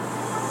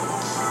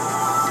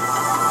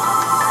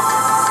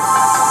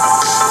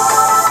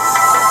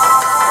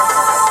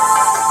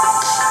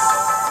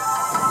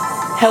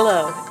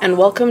Hello, and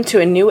welcome to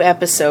a new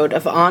episode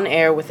of On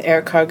Air with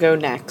Air Cargo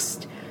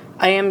Next.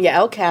 I am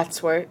Yael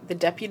Katzwer, the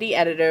Deputy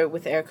Editor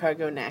with Air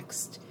Cargo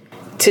Next.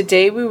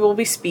 Today we will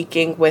be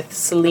speaking with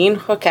Celine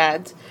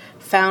Hourcade,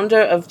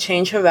 founder of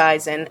Change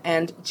Horizon,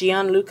 and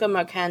Gianluca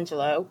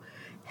Marcangelo,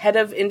 Head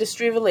of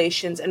Industry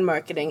Relations and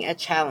Marketing at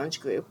Challenge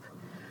Group.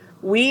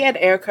 We at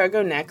Air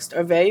Cargo Next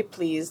are very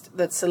pleased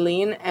that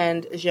Celine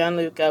and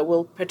Gianluca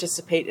will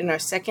participate in our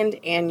second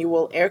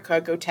annual Air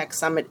Cargo Tech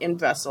Summit in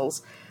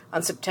Brussels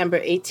on September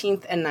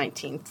 18th and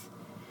 19th.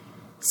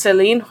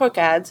 Celine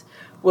Hourcade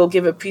will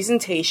give a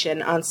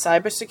presentation on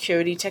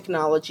cybersecurity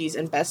technologies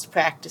and best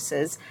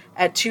practices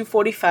at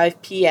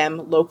 2:45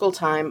 p.m. local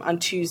time on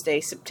Tuesday,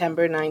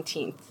 September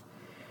 19th.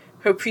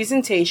 Her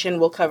presentation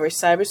will cover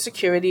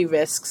cybersecurity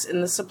risks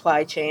in the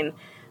supply chain,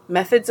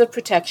 methods of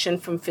protection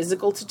from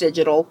physical to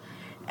digital,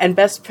 and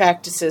best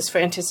practices for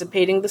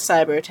anticipating the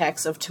cyber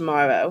attacks of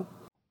tomorrow.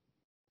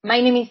 My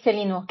name is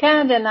Celine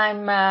Hourcade, and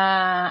I'm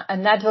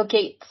an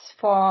advocate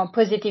for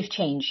positive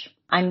change.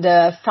 I'm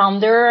the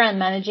founder and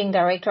managing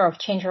director of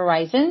Change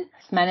Horizon,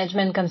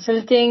 management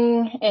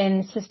consulting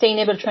and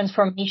sustainable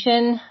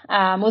transformation,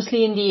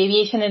 mostly in the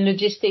aviation and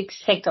logistics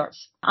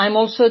sectors. I'm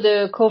also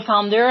the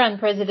co-founder and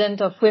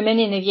president of Women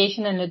in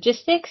Aviation and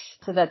Logistics.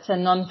 So that's a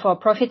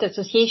non-for-profit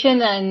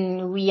association,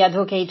 and we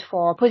advocate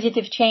for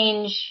positive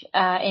change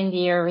in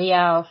the area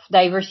of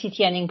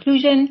diversity and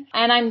inclusion.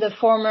 And I'm the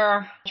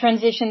former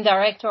transition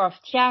director of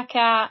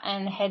TIACA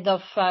and head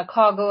of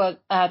cargo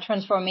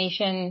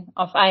transformation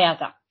of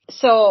IATA.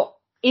 So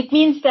it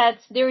means that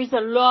there is a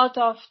lot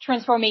of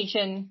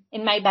transformation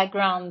in my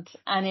background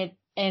and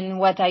in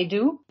what I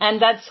do.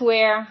 And that's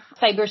where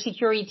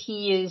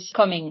cybersecurity is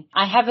coming.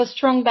 I have a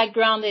strong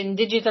background in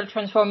digital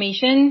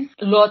transformation,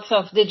 lots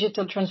of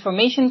digital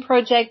transformation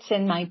projects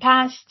in my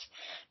past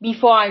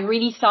before I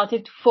really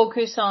started to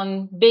focus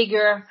on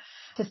bigger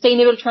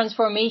sustainable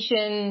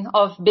transformation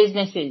of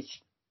businesses.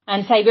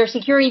 And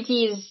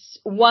cybersecurity is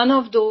one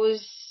of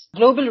those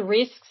global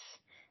risks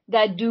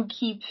that do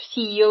keep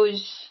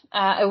CEOs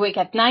awake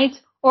at night,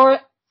 or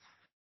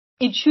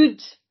it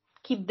should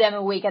keep them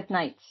awake at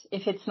night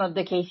if it's not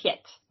the case yet.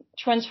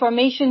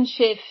 Transformation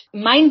shift,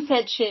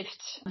 mindset shift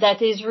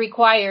that is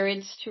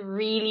required to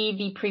really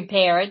be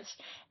prepared.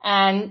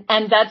 And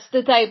that's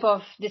the type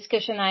of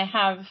discussion I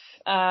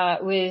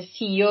have with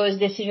CEOs,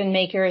 decision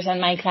makers, and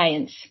my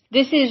clients.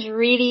 This is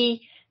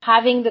really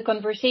having the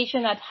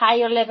conversation at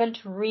higher level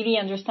to really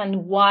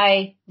understand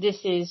why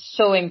this is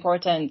so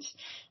important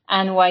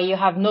and why you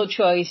have no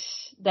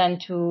choice than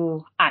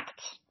to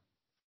act.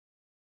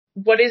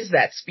 What is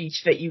that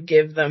speech that you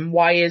give them?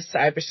 Why is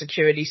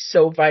cybersecurity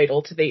so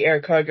vital to the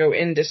air cargo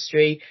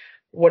industry?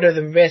 What are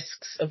the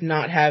risks of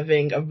not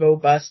having a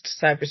robust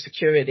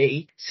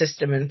cybersecurity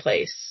system in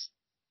place?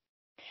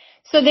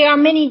 So there are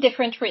many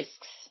different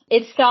risks.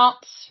 It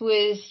starts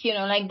with,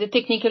 like the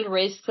technical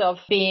risks of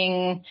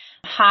being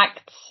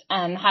hacked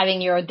and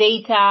having your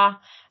data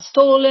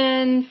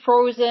stolen,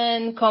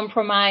 frozen,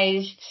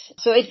 compromised.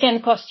 So it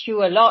can cost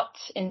you a lot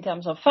in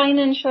terms of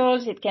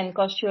financials. It can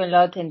cost you a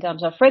lot in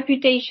terms of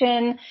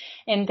reputation,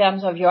 in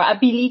terms of your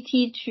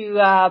ability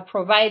to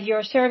provide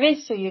your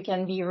service. So you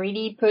can be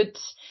really put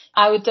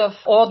out of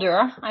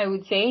order, I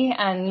would say,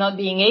 and not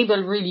being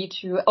able really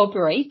to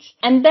operate.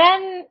 And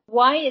then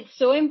why it's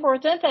so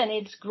important, and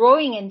it's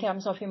growing in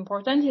terms of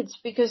importance, it's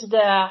because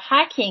the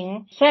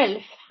hacking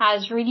itself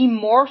has really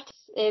morphed.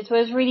 It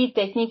was really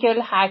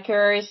technical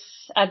hackers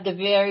at the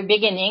very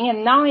beginning,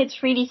 and now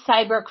it's really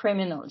cyber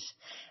criminals.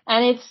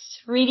 And it's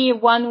really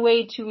one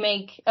way to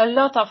make a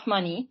lot of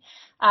money,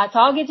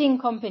 targeting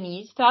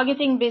companies,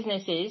 targeting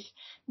businesses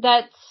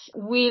that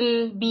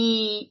will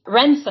be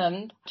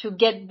ransomed to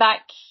get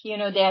back,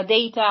 their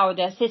data or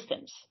their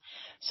systems.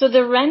 So the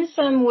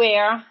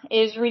ransomware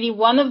is really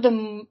one of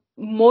the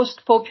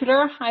most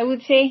popular, I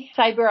would say,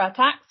 cyber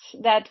attacks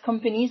that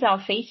companies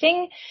are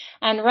facing.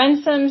 And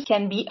ransoms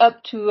can be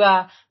up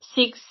to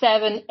 6,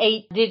 7,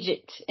 8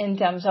 digits in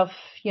terms of,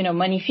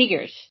 money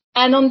figures.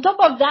 And on top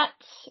of that,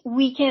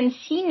 we can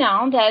see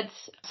now that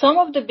some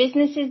of the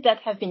businesses that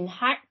have been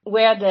hacked,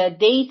 where the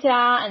data,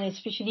 and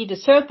especially the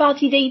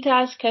third-party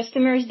data,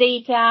 customers'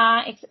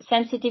 data,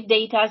 sensitive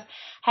data,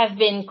 have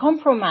been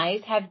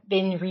compromised, have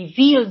been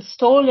revealed,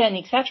 stolen,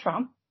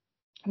 etc.,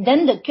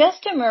 then the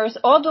customers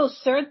or those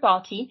third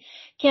party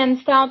can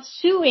start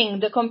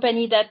suing the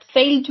company that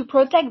failed to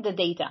protect the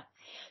data.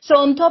 So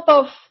on top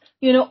of,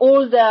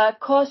 all the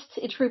costs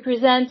it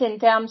represents in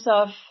terms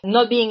of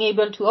not being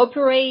able to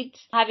operate,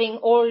 having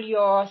all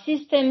your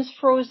systems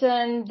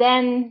frozen,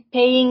 then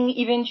paying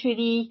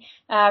eventually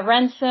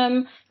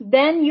ransom,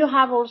 then you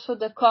have also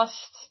the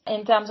costs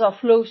in terms of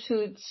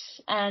lawsuits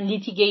and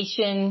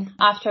litigation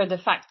after the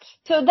fact.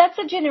 So that's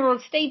a general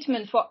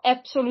statement for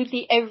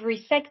absolutely every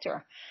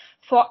sector.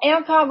 For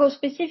air cargo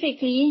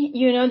specifically,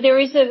 there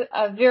is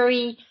a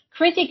very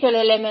critical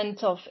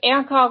element of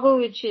air cargo,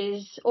 which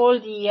is all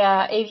the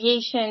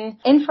aviation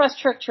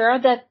infrastructure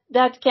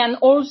that can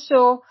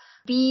also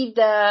be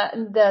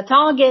the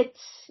target,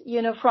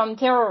 from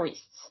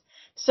terrorists.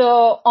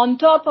 So on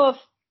top of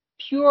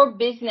pure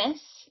business,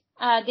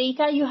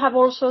 data, you have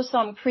also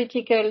some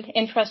critical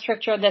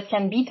infrastructure that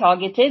can be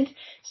targeted.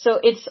 So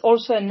it's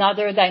also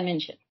another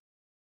dimension.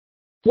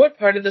 What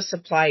part of the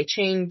supply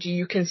chain do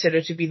you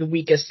consider to be the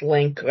weakest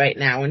link right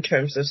now in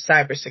terms of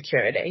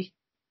cybersecurity?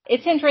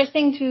 It's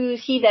interesting to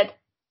see that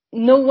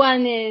no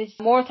one is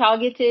more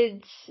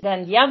targeted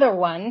than the other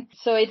one.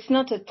 So it's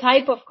not a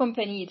type of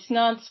company. It's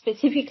not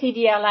specifically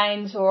the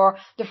airlines or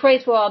the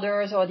freight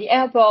forwarders or the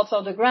airports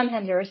or the ground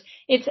handlers.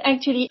 It's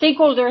actually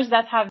stakeholders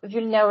that have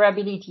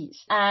vulnerabilities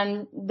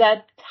and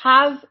that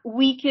have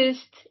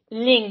weakest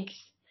links.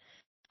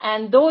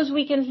 And those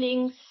weakest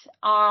links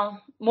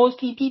are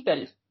mostly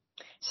people.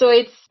 So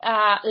it's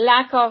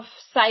lack of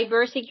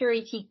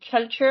cybersecurity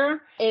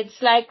culture.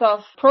 It's lack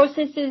of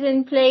processes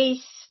in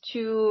place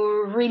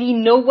to really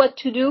know what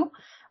to do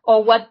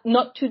or what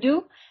not to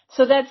do.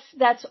 So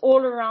that's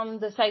all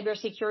around the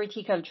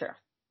cybersecurity culture.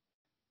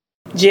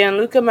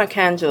 Gianluca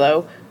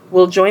Marcangelo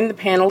will join the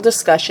panel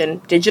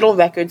discussion, Digital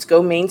Records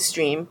Go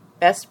Mainstream,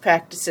 Best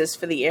Practices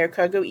for the Air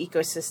Cargo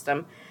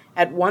Ecosystem,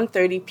 at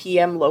 1:30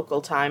 p.m.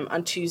 local time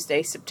on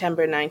Tuesday,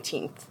 September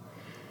 19th.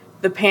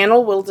 The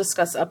panel will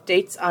discuss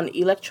updates on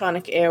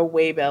electronic air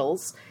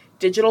waybills,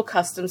 digital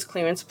customs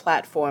clearance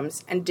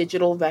platforms, and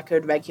digital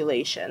record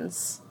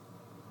regulations.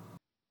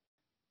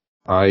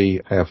 I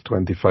have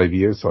 25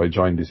 years, so I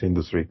joined this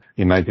industry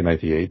in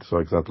 1998. So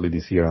exactly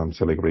this year, I'm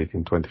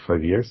celebrating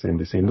 25 years in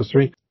this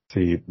industry. It's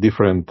a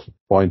different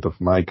point of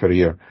my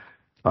career.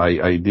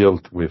 I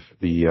dealt with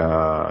the,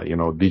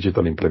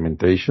 digital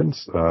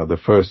implementations. The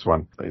first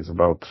one is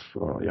about,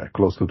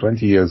 close to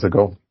 20 years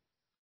ago.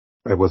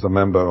 I was a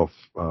member of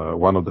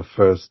one of the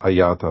first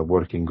IATA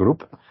working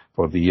group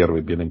for the year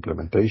we've been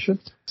implementation.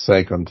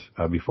 Second,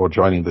 before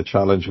joining the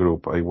challenge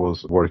group, I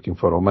was working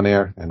for Oman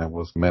Air and I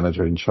was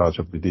manager in charge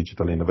of the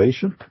digital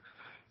innovation.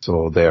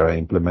 So there I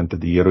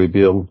implemented the year we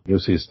build, new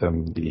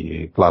system,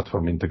 the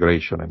platform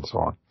integration and so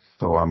on.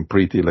 So I'm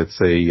pretty,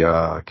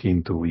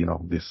 keen to,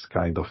 this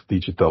kind of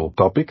digital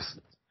topics.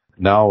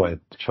 Now at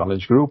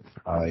Challenge Group,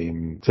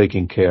 I'm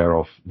taking care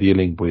of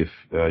dealing with,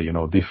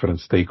 different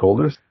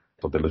stakeholders.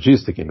 So the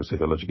logistic industry,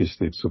 the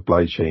logistic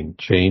supply chain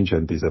change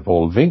and is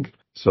evolving.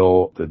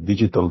 So the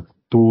digital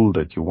tool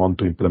that you want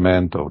to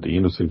implement or the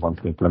industry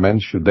wants to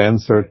implement should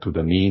answer to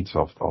the needs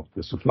of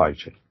the supply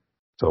chain.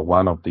 So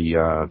one of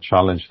the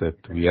challenge that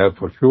we have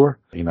for sure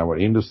in our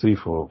industry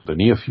for the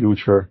near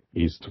future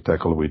is to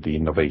tackle with the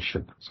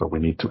innovation. So we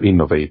need to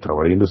innovate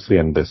our industry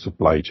and the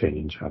supply chain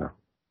in general.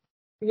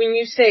 When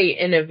you say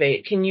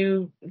innovate, can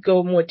you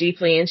go more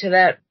deeply into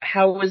that?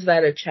 How was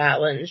that a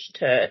challenge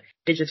to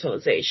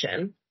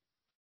digitalization?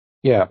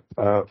 Yeah.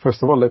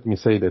 First of all, let me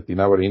say that in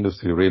our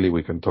industry, really,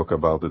 we can talk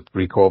about the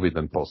pre-COVID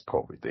and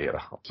post-COVID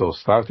era. So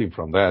starting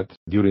from that,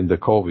 during the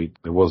COVID,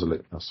 there was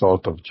a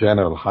sort of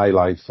general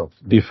highlights of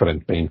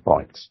different pain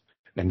points.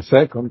 And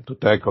second, to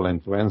tackle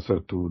and to answer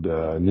to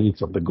the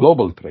needs of the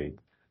global trade,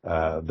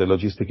 the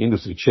logistic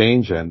industry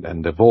changed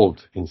and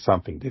evolved in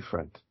something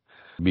different.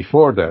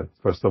 Before that,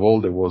 first of all,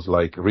 there was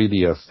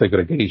really a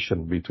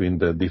segregation between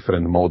the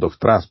different mode of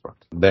transport.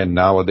 Then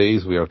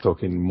nowadays we are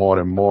talking more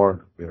and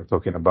more, we are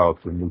talking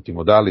about the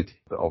multimodality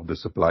of the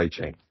supply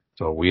chain.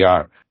 So we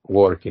are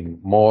working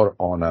more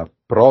on a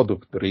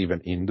product-driven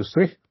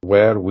industry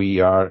where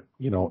we are,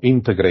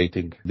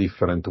 integrating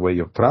different way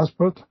of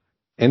transport,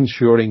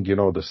 ensuring,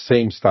 the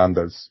same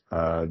standards,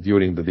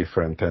 during the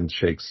different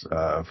handshakes,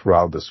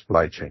 throughout the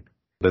supply chain.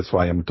 That's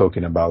why I'm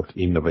talking about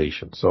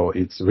innovation. So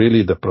it's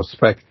really the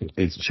perspective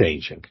is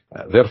changing.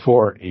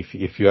 Therefore,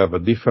 if you have a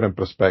different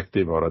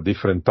perspective or a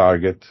different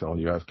target or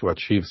you have to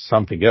achieve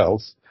something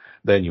else,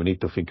 then you need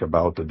to think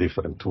about the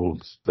different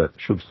tools that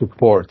should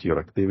support your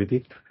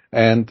activity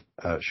and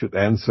should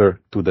answer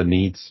to the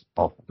needs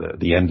of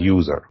the end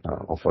user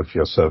of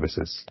your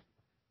services.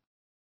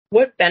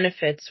 What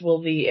benefits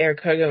will the air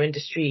cargo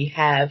industry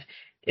have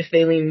if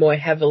they lean more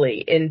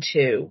heavily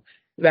into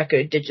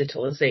record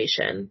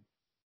digitalization?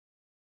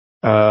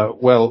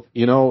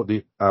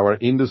 Our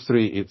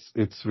industry,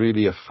 it's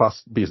really a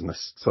fast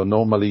business. So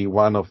normally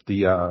one of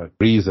the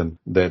reason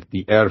that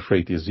the air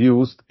freight is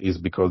used is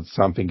because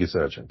something is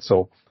urgent.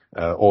 So,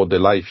 or the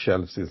life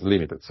shelves is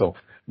limited. So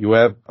you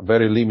have a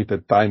very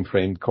limited time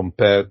frame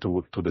compared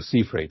to the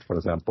sea freight, for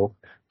example,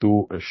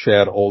 to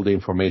share all the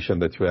information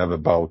that you have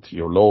about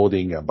your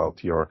loading,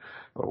 about your,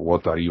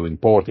 what are you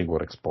importing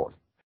or exporting.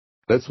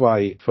 That's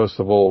why, first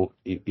of all,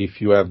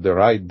 if you have the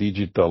right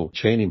digital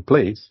chain in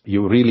place,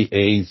 you really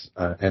ease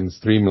and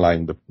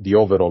streamline the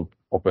overall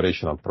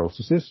operational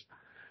processes.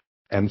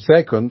 And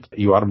second,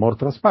 you are more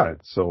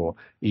transparent. So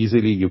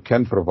easily you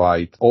can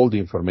provide all the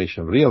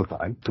information real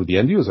time to the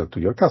end user, to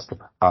your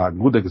customer. A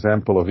good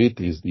example of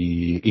it is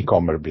the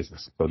e-commerce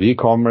business. So the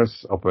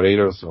e-commerce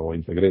operators or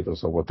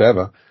integrators or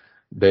whatever,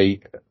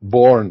 they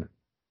born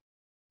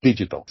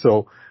digital.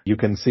 So you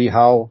can see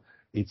how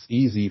it's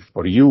easy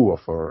for you or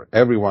for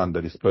everyone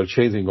that is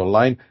purchasing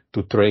online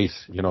to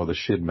trace, the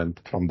shipment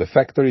from the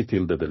factory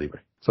till the delivery.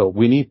 So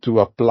we need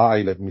to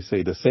apply, let me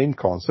say, the same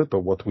concept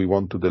of what we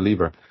want to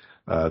deliver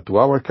to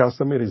our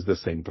customer is the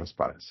same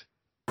transparency.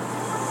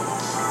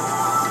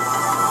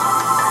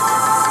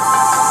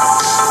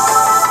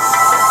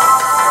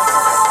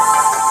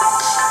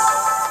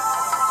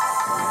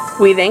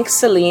 We thank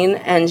Celine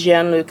and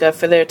Gianluca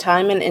for their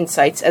time and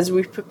insights as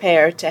we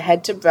prepare to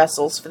head to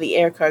Brussels for the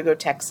Air Cargo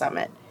Tech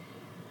Summit.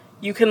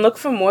 You can look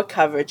for more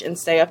coverage and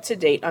stay up to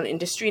date on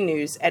industry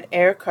news at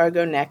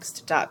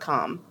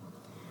aircargonext.com.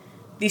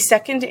 The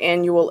second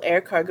annual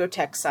Air Cargo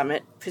Tech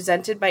Summit,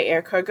 presented by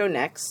Air Cargo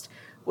Next,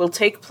 will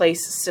take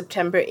place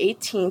September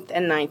 18th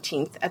and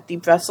 19th at the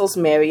Brussels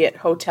Marriott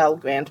Hotel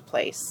Grand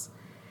Place.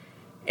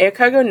 Air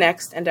Cargo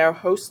Next and our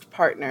host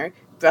partner,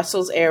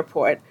 Brussels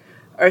Airport,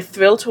 are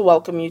thrilled to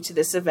welcome you to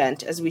this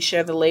event as we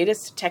share the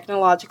latest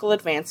technological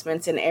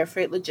advancements in air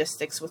freight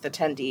logistics with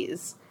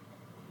attendees.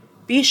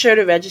 Be sure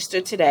to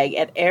register today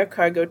at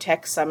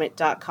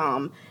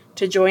aircargotechsummit.com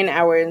to join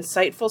our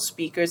insightful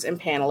speakers and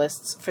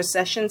panelists for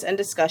sessions and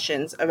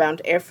discussions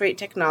around air freight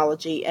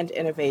technology and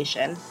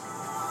innovation.